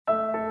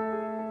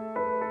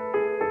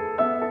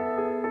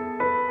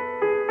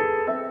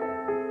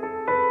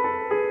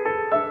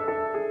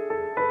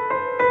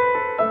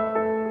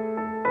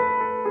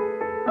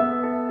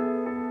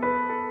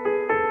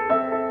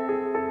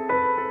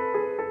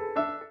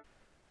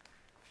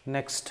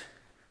Next,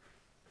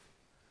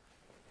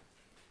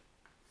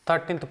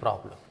 13th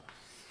problem.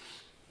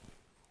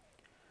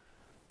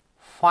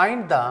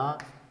 Find the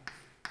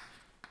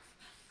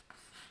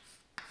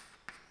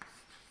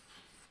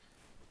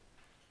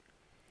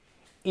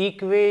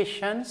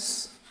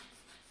equations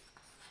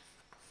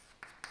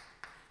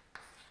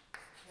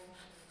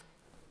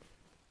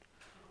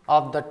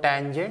of the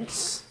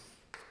tangents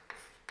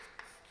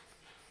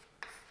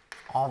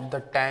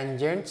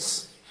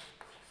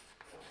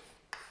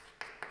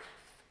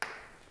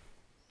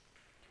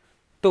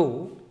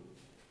to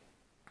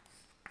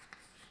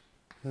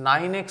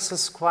 9x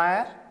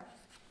square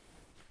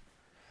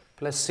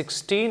plus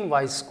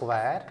 16y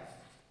square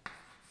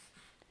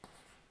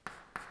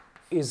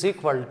is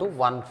equal to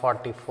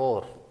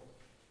 144,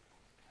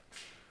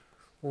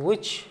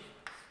 which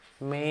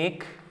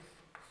make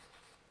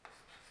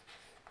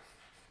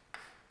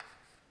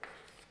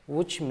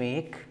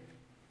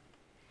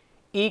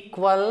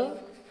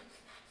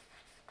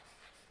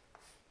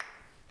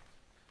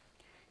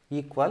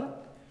equal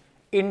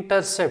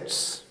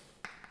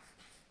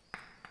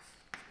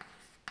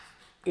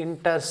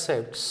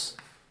intercepts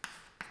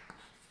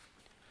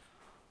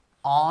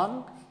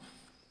on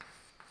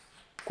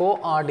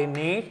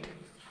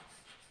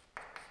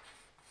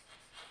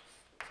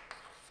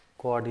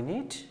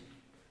coordinate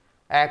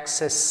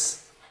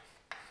axis.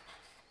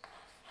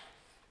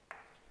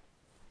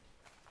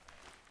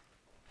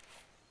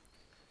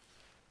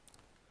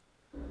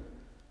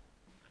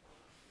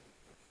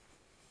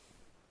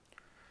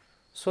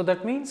 So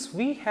that means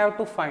we have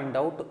to find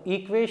out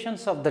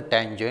equations of the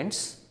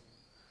tangents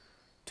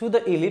to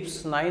the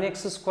ellipse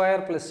 9x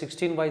square plus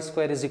 16y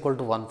square is equal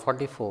to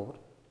 144,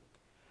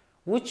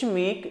 which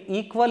make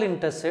equal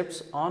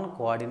intercepts on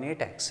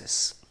coordinate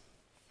axis.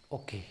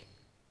 Okay.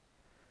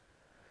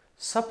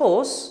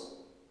 Suppose,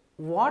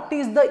 what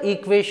is the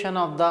equation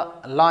of the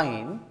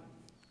line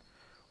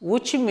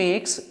which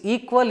makes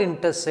equal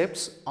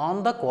intercepts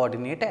on the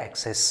coordinate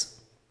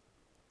axis?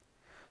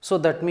 So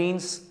that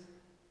means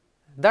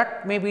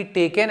that may be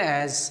taken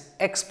as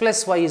x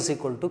plus y is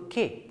equal to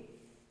k.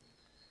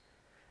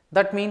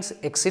 That means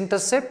x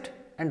intercept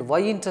and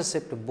y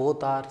intercept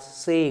both are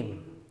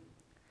same.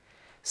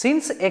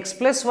 Since x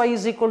plus y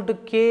is equal to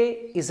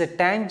k is a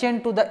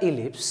tangent to the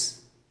ellipse,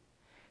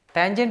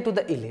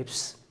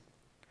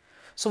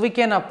 so we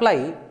can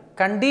apply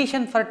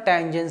condition for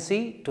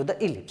tangency to the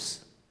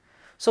ellipse.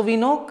 So we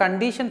know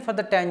condition for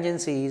the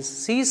tangency is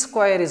c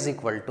square is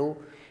equal to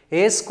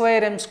a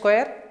square m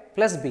square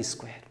plus b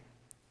square.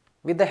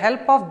 With the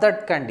help of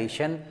that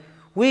condition,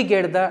 we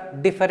get the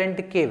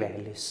different k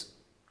values.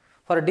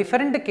 For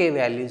different k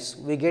values,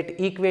 we get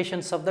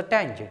equations of the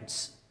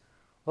tangents.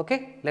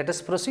 Okay, let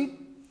us proceed.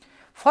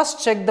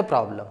 First, check the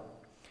problem.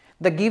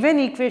 The given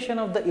equation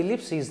of the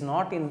ellipse is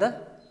not in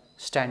the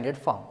standard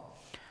form.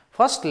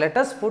 First, let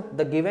us put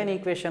the given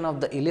equation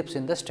of the ellipse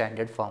in the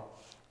standard form.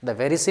 The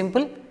very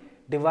simple,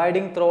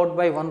 dividing throughout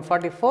by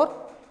 144,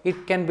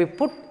 it can be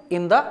put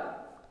in the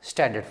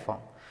standard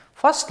form.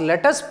 First,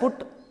 let us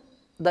put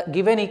the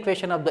given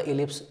equation of the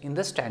ellipse in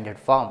the standard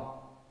form.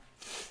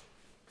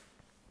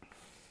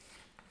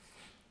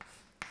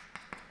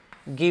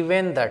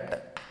 Given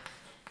that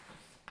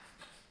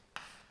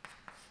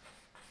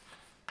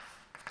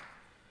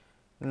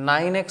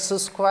nine x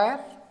square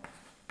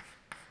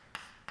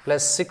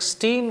plus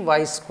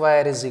 16y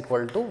square is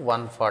equal to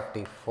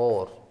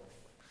 144.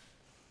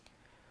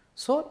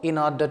 So, in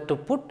order to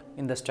put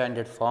in the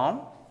standard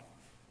form,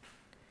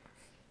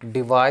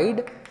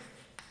 divide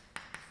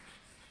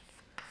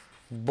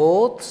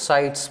both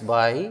sides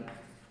by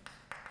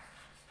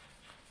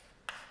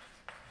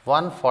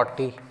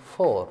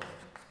 144.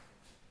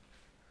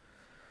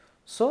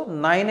 So,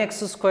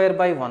 9x square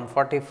by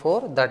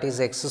 144, that is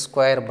x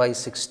square by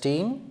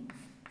 16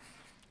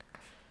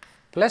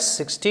 plus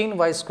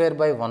 16y square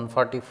by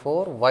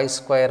 144, y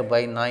square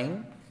by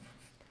 9,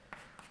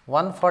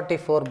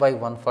 144 by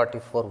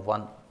 144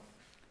 1.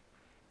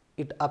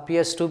 It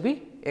appears to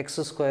be x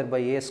square by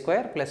a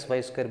square plus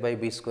y square by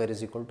b square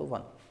is equal to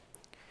 1.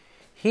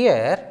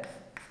 Here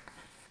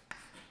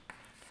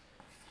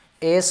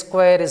a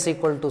square is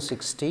equal to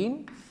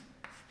 16,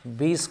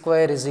 b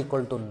square is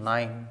equal to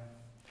 9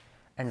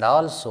 and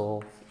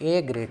also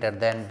a greater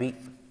than b.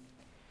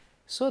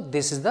 So,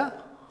 this is the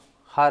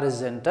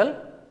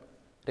horizontal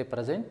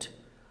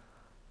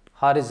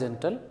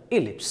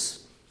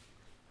ellipse.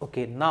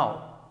 Okay,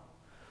 now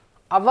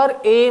our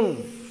aim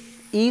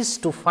is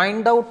to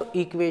find out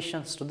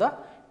equations to the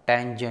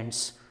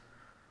tangents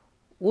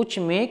which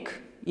make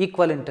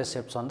equal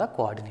intercepts on the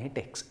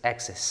coordinate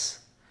axis.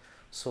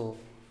 So,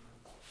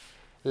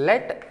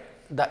 let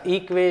the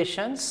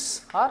equation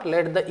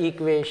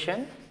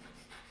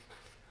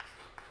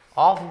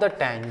of the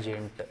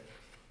tangent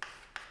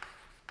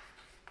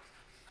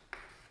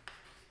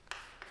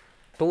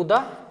to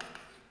the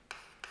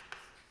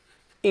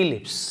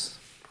ellipse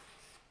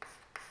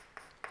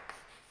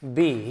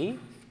be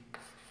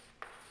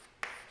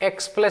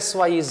x plus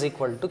y is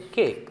equal to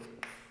k.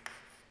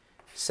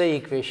 Say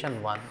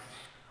equation 1.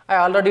 I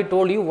already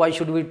told you why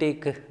should we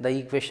take the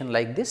equation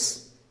like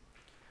this.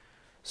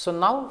 So,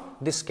 now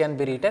this can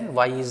be written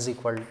y is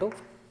equal to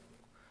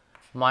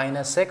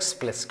minus x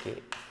plus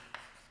k,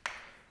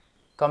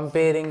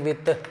 comparing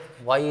with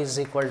y is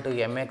equal to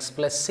mx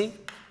plus c.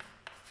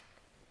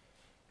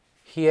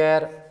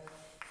 Here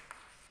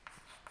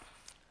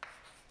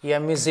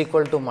m is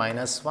equal to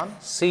minus 1,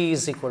 c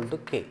is equal to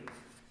k.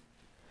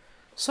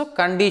 So,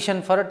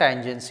 condition for a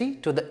tangency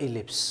to the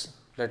ellipse,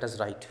 let us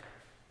write.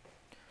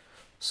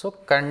 So,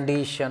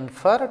 condition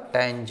for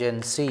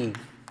tangency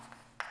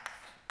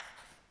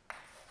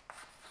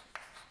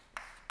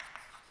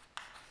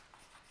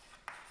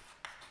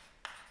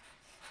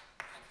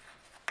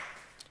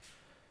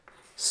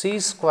c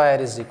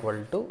square is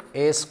equal to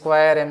a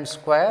square m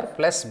square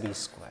plus b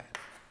square.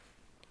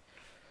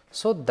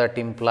 So, that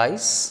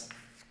implies,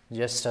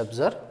 just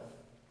observe,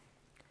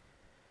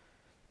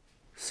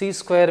 c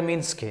square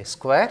means k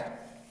square,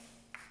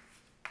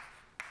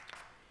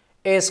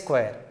 a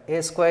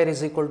square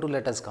is equal to,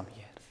 let us come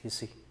here, you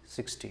see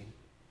 16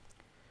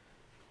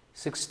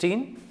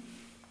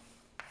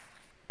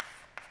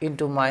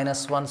 into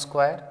minus 1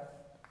 square,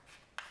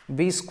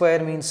 b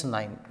square means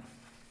 9.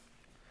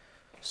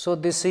 So,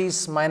 this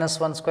is minus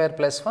 1 square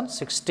plus 1,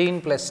 16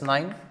 plus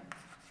 9,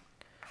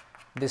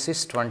 this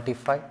is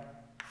 25.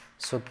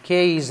 So,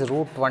 k is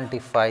root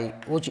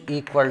 25, which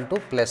equal to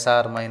plus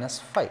or minus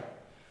 5.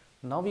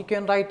 Now, we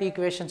can write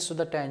equations to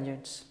the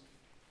tangents.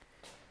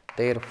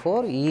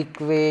 Therefore,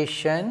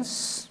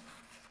 equations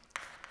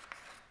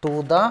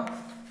to the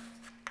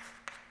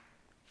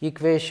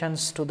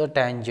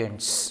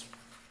tangents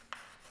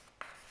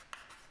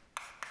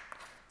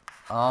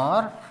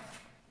are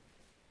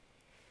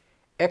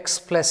x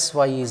plus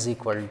y is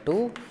equal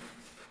to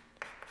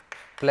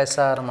plus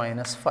or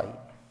minus 5,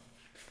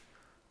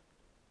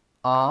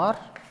 or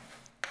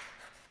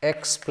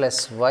x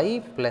plus y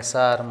plus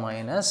or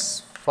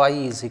minus 5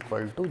 is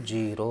equal to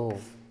 0.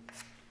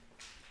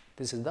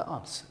 This is the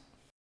answer.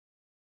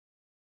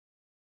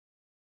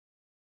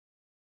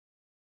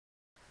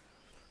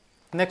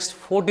 Next,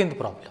 14th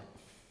problem.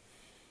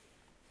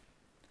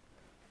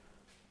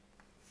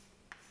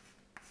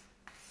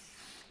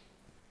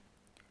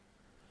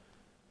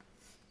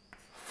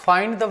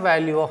 Find the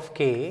value of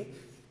k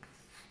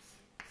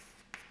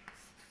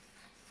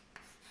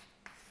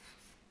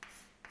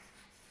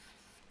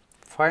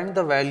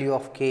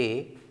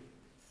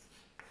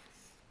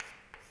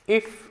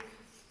if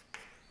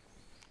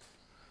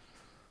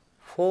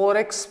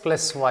 4x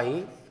plus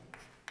y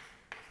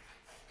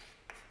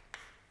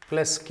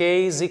plus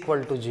k is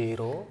equal to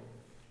 0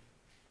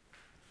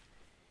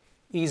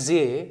 is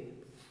a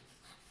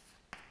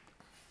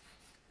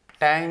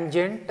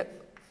tangent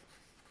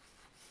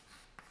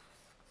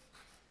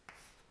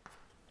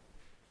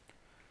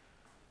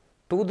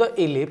to the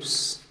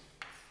ellipse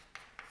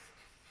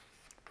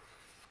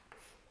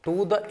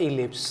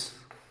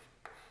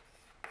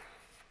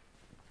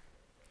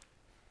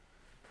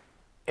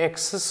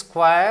x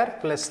square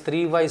plus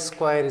 3y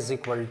square is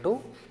equal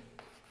to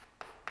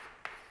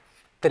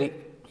 3.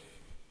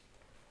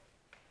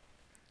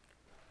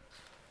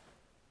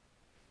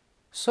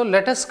 So,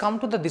 let us come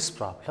to this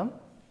problem.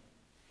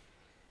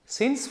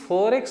 Since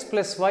 4x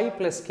plus y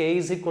plus k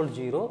is equal to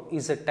 0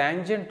 is a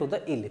tangent to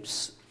the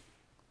ellipse.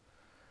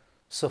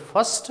 So,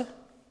 first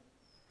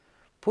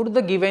put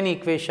the given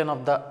equation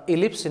of the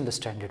ellipse in the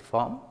standard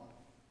form,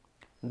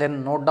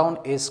 then note down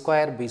a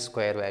square b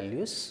square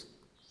values,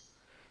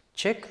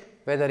 check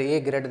whether a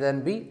greater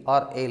than b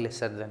or a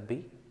lesser than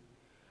b.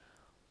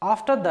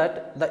 After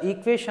that, the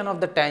equation of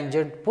the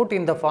tangent put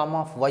in the form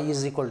of y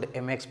is equal to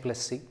mx plus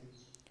c,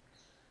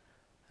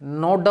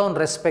 note down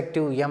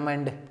respective m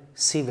and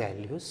c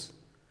values,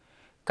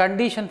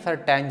 condition for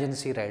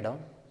tangency write down,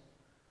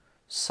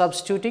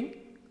 substituting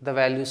the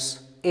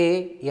values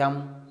a,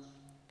 m,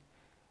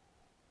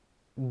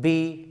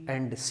 b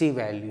and c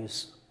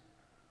values,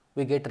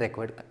 we get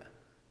required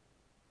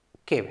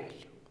k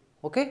value.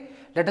 Okay.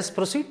 Let us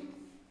proceed.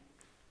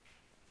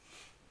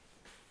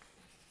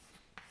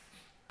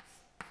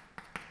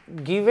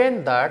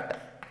 Given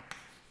that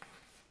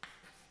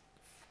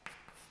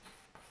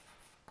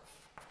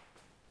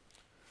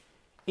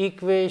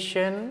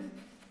equation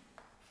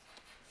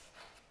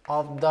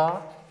of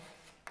the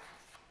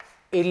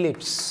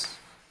ellipse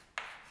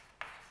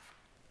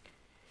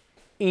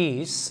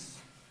is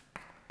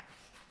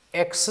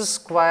x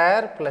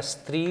square plus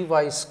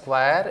 3y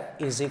square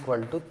is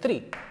equal to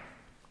 3.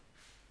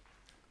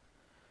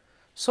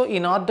 So,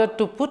 in order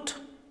to put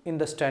in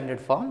the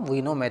standard form,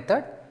 we know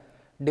method,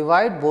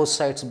 divide both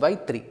sides by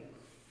 3.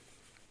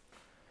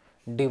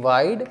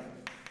 Divide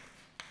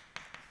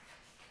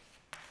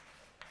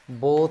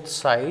both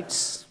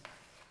sides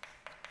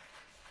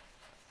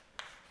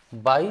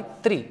by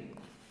 3.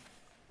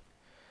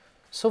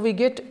 So, we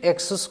get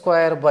x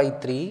square by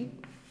 3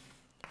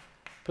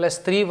 plus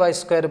 3y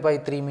square by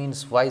 3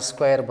 means y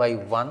square by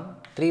 1,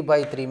 3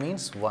 by 3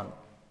 means 1.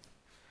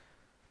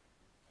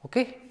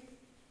 Okay.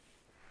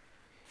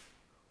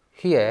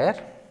 Here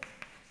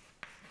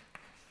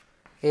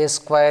a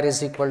square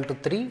is equal to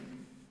 3,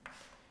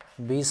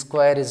 b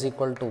square is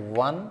equal to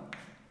 1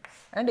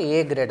 and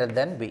a greater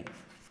than b.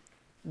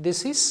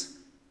 this is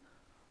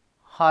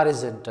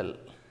horizontal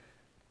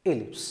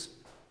ellipse.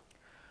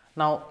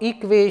 Now,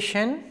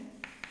 equation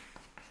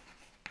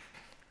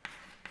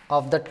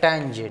of the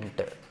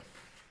tangent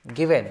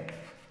given,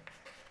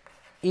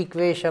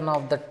 equation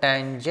of the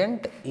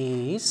tangent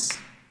is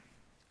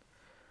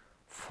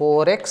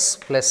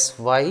 4x plus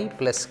y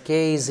plus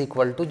k is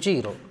equal to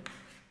 0.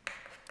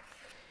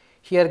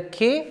 Here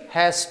k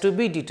has to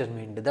be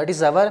determined, that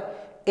is our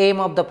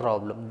aim of the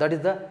problem, that is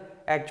the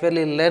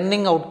actually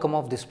learning outcome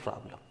of this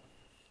problem.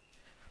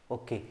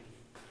 Okay.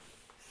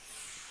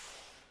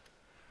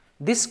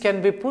 This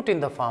can be put in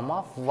the form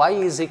of y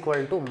is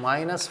equal to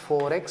minus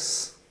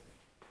 4x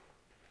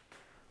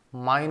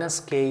minus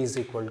k is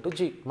equal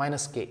to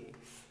minus k.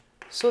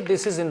 So,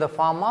 this is in the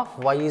form of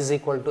y is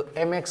equal to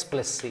mx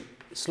plus c,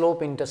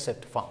 slope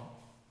intercept form.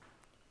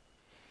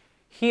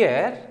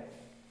 Here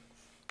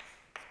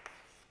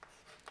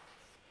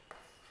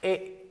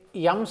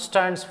m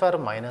stands for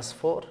minus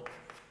 4,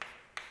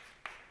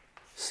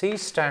 c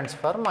stands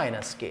for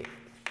minus k.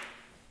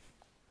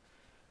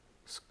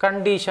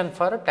 Condition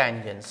for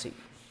tangency.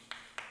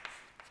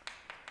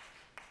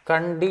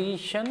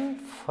 Condition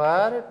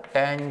for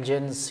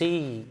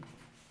tangency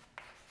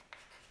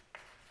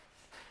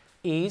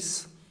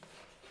is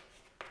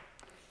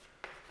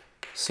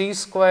c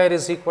square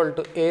is equal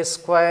to a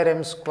square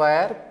m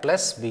square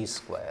plus b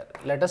square.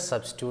 Let us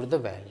substitute the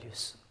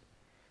values.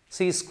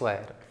 C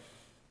square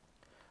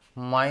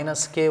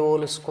minus k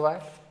whole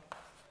square,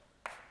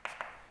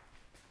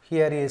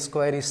 here a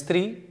square is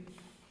 3,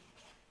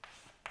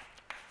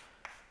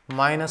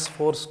 minus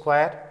 4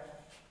 square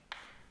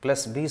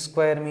plus b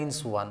square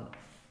means 1.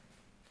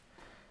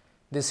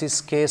 This is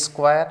k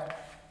square,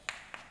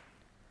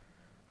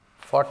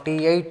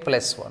 48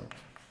 plus 1,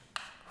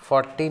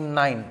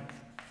 49.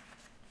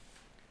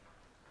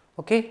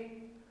 Okay.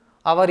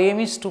 Our aim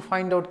is to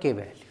find out k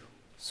value.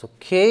 So,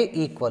 k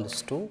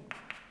equals to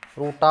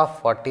root of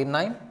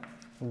 49,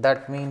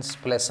 that means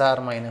plus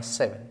or minus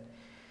 7.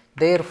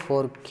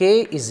 Therefore,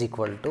 k is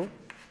equal to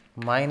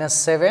minus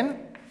 7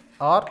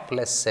 or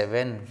plus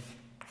 7.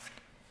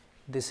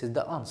 This is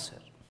the answer.